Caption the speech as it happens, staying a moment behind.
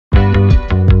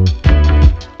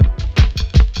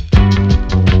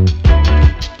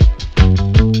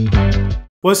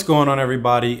What's going on,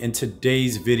 everybody? In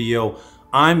today's video,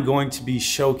 I'm going to be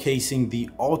showcasing the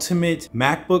ultimate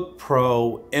MacBook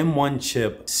Pro M1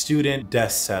 chip student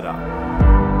desk setup.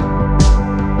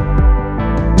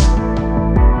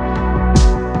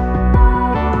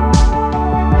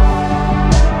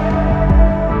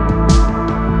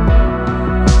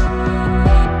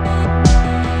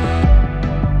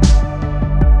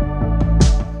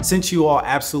 Since you all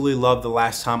absolutely loved the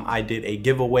last time I did a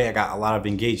giveaway, I got a lot of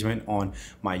engagement on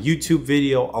my YouTube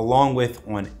video along with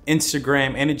on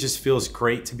Instagram, and it just feels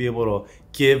great to be able to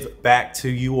give back to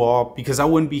you all because I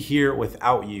wouldn't be here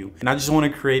without you. And I just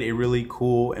want to create a really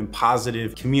cool and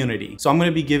positive community. So I'm going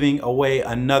to be giving away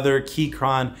another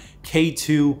Keychron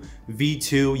K2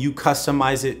 V2. You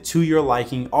customize it to your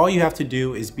liking. All you have to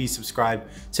do is be subscribed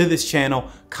to this channel,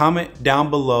 comment down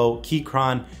below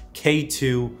Keychron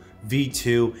K2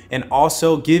 V2, and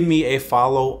also give me a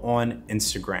follow on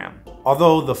Instagram.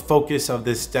 Although the focus of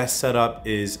this desk setup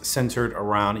is centered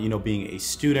around, being a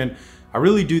student, I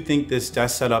really do think this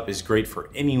desk setup is great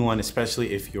for anyone,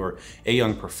 especially if you're a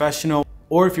young professional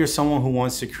or if you're someone who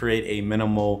wants to create a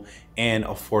minimal and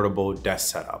affordable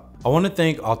desk setup. I want to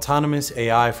thank Autonomous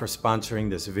AI for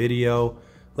sponsoring this video.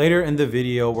 Later in the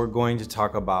video, we're going to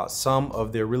talk about some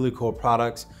of their really cool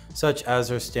products, such as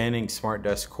their standing Smart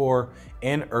Desk Core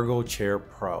and Ergo Chair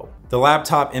Pro. The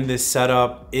laptop in this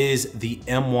setup is the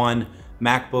M1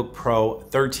 MacBook Pro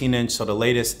 13-inch, so the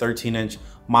latest 13-inch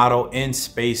model in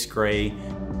space gray.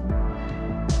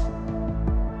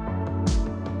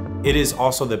 It is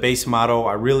also the base model.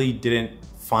 I really didn't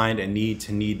find a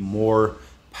need more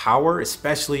power,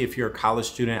 especially if you're a college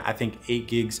student. I think 8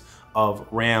 gigs of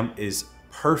RAM is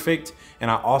perfect, and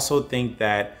I also think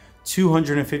that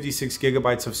 256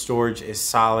 gigabytes of storage is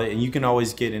solid, and you can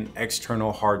always get an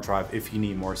external hard drive if you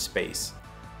need more space.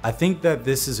 I think that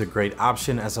this is a great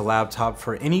option as a laptop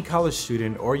for any college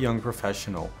student or young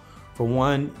professional. For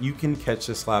one, you can catch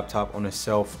this laptop on a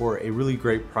sale for a really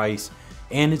great price,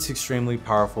 and it's extremely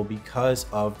powerful because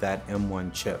of that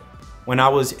M1 chip. When I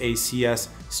was a CS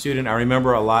student, I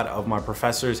remember a lot of my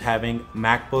professors having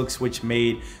MacBooks, which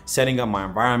made setting up my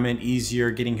environment easier,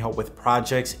 getting help with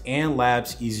projects and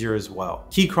labs easier as well.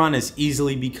 Keychron has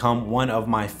easily become one of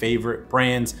my favorite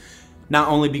brands, not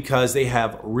only because they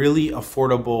have really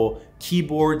affordable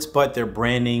keyboards, but their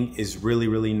branding is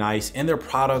really nice and their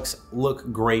products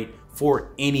look great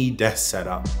for any desk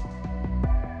setup.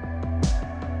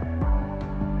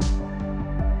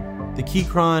 The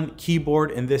Keychron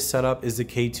keyboard in this setup is the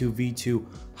K2 V2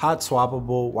 hot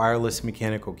swappable wireless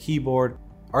mechanical keyboard,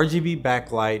 RGB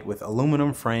backlight with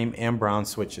aluminum frame and brown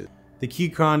switches. The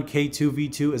Keychron K2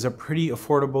 V2 is a pretty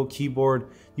affordable keyboard.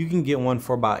 You can get one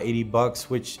for about 80 bucks,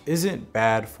 which isn't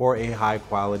bad for a high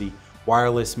quality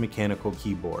wireless mechanical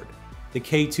keyboard. The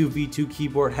K2 V2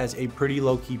 keyboard has a pretty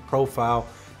low key profile,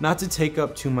 not to take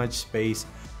up too much space.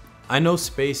 I know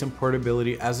space and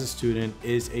portability as a student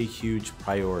is a huge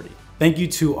priority. Thank you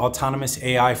to Autonomous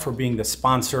AI for being the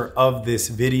sponsor of this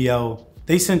video.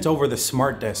 They sent over the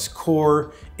Smart Desk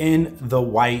Core in the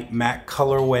white matte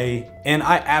colorway, and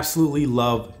I absolutely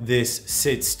love this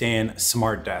sit stand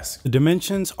smart desk. The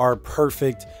dimensions are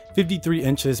perfect, 53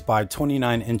 inches by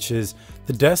 29 inches.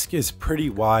 The desk is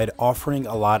pretty wide, offering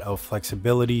a lot of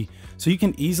flexibility, so you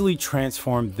can easily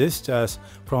transform this desk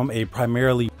from a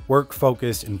primarily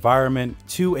work-focused environment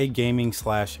to a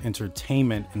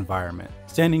gaming/entertainment environment.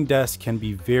 Standing desks can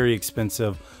be very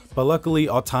expensive, but luckily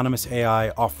Autonomous AI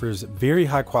offers very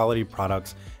high quality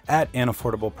products at an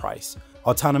affordable price.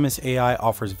 Autonomous AI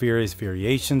offers various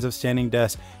variations of standing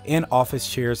desks and office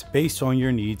chairs based on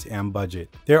your needs and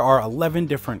budget. There are 11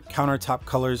 different countertop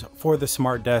colors for the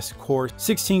Smart Desk Core,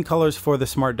 16 colors for the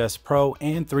Smart Desk Pro,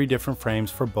 and 3 different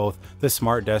frames for both the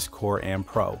Smart Desk Core and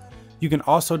Pro. You can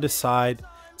also decide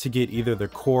to get either the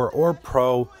Core or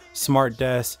Pro Smart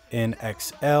Desk in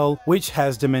XL, which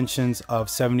has dimensions of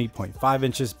 70.5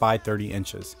 inches by 30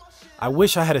 inches. I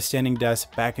wish I had a standing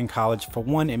desk back in college. For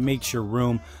one, it makes your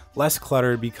room less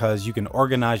cluttered because you can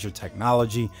organize your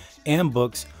technology and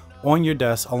books on your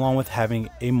desk along with having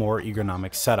a more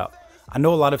ergonomic setup. I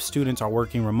know a lot of students are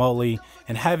working remotely,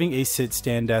 and having a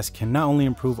sit-stand desk can not only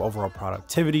improve overall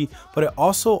productivity, but it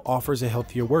also offers a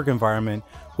healthier work environment,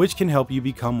 which can help you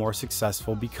become more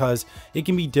successful because it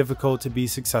can be difficult to be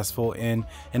successful in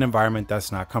an environment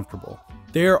that's not comfortable.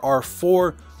 There are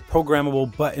 4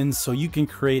 programmable buttons so you can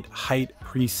create height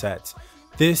presets.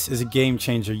 This is a game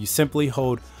changer. You simply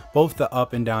hold both the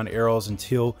up and down arrows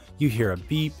until you hear a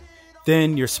beep.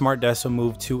 Then your smart desk will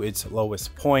move to its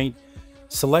lowest point.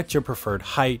 Select your preferred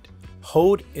height,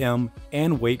 hold M,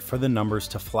 and wait for the numbers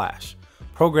to flash.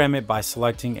 Program it by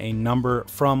selecting a number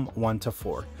from 1 to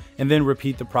 4. and then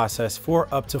repeat the process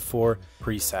for up to 4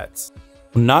 presets.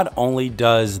 Not only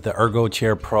does the Ergo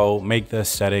Chair Pro make the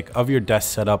aesthetic of your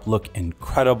desk setup look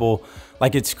incredible,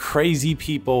 like it's crazy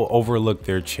people overlook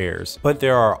their chairs, but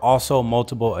there are also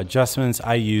multiple adjustments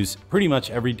I use pretty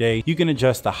much every day. You can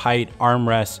adjust the height,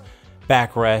 armrest,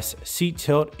 backrest, seat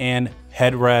tilt, and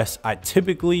headrest. I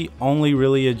typically only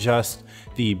really adjust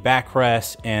the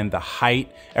backrest and the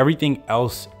height. Everything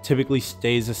else typically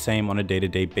stays the same on a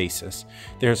day-to-day basis.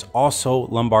 There's also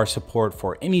lumbar support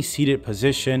for any seated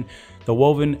position. The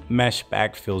woven mesh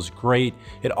back feels great.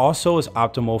 It also is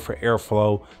optimal for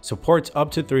airflow, supports up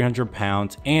to 300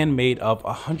 pounds, and made of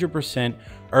 100%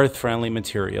 earth-friendly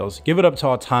materials. Give it up to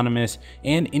Autonomous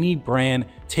and any brand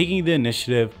taking the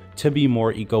initiative to be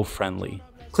more eco-friendly.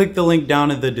 Click the link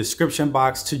down in the description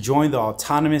box to join the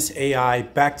Autonomous AI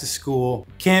Back to School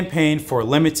campaign for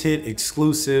limited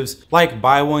exclusives like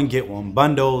buy one get one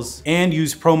bundles, and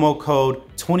use promo code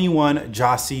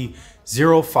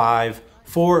 21gyasi05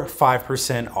 for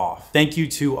 5% off. Thank you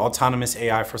to Autonomous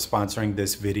AI for sponsoring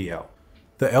this video.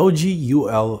 The LG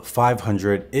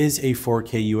UL500 is a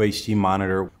 4K UHD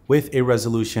monitor with a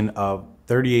resolution of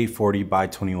 3840 by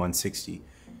 2160.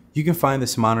 You can find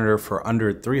this monitor for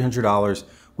under $300,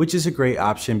 which is a great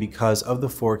option because of the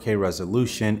 4K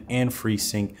resolution and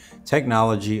FreeSync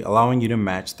technology, allowing you to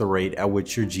match the rate at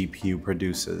which your GPU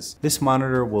produces. This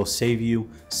monitor will save you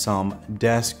some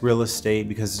desk real estate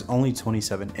because it's only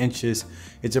 27 inches.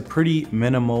 It's a pretty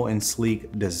minimal and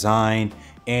sleek design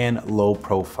and low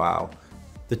profile.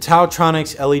 The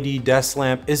Tautronics LED desk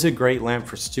lamp is a great lamp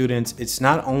for students. It's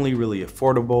not only really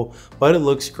affordable, but it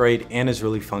looks great and is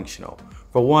really functional.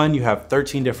 For one, you have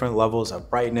 13 different levels of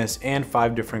brightness and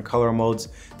 5 different color modes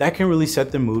that can really set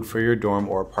the mood for your dorm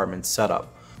or apartment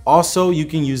setup. Also, you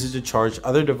can use it to charge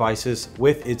other devices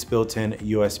with its built-in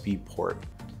USB port.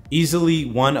 Easily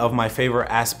one of my favorite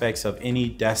aspects of any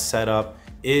desk setup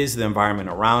is the environment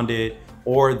around it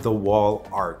or the wall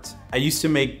art. I used to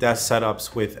make desk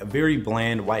setups with a very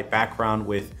bland white background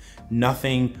with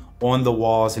nothing on the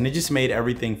walls, and it just made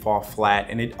everything fall flat,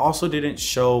 and it also didn't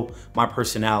show my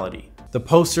personality. The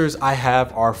posters I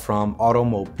have are from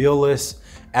Automobilists.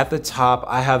 At the top,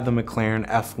 I have the McLaren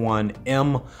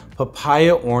F1M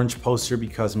Papaya Orange poster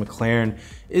because McLaren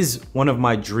is one of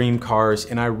my dream cars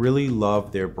and I really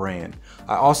love their brand.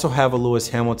 I also have a Lewis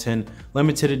Hamilton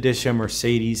limited edition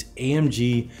Mercedes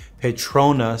AMG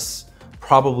Petronas,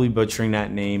 probably butchering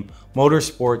that name,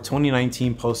 Motorsport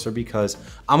 2019 poster because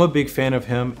I'm a big fan of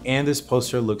him and this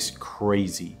poster looks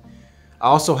crazy. I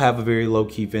also have a very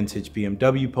low-key vintage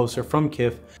BMW poster from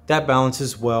KIF that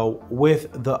balances well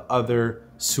with the other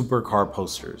supercar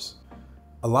posters.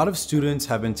 A lot of students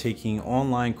have been taking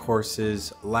online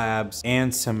courses, labs,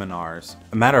 and seminars.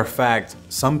 A matter of fact,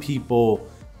 some people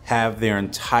have their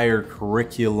entire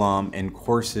curriculum and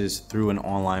courses through an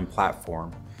online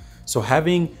platform. So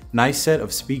having a nice set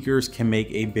of speakers can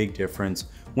make a big difference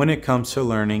when it comes to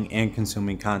learning and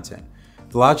consuming content.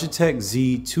 The Logitech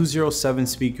Z207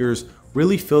 speakers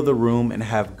really fill the room and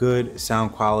have good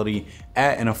sound quality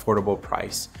at an affordable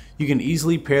price. You can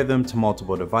easily pair them to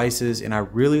multiple devices, and I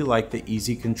really like the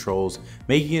easy controls,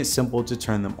 making it simple to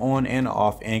turn them on and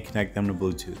off and connect them to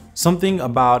Bluetooth. Something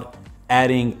about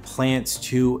adding plants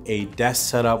to a desk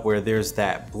setup where there's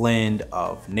that blend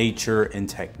of nature and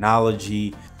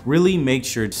technology really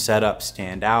makes your setup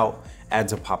stand out,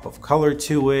 adds a pop of color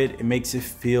to it. It makes it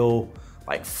feel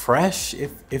like fresh,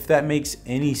 if that makes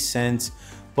any sense.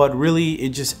 But really it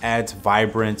just adds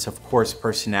vibrance, of course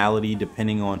personality,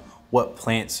 depending on what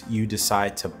plants you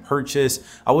decide to purchase.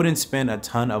 I wouldn't spend a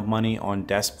ton of money on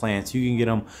desk plants. You can get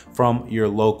them from your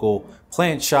local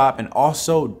plant shop, and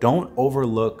also don't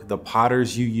overlook the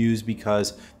potters you use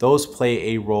because those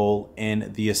play a role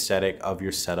in the aesthetic of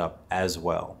your setup as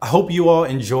well. I hope you all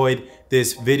enjoyed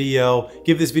this video.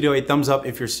 Give this video a thumbs up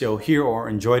if you're still here or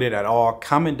enjoyed it at all.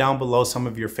 Comment down below some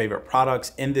of your favorite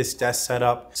products in this desk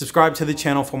setup. Subscribe to the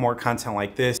channel for more content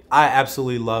like this. I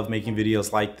absolutely love making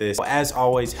videos like this. As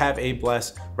always, have a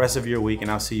blessed rest of your week, and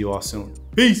I'll see you all soon.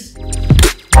 Peace.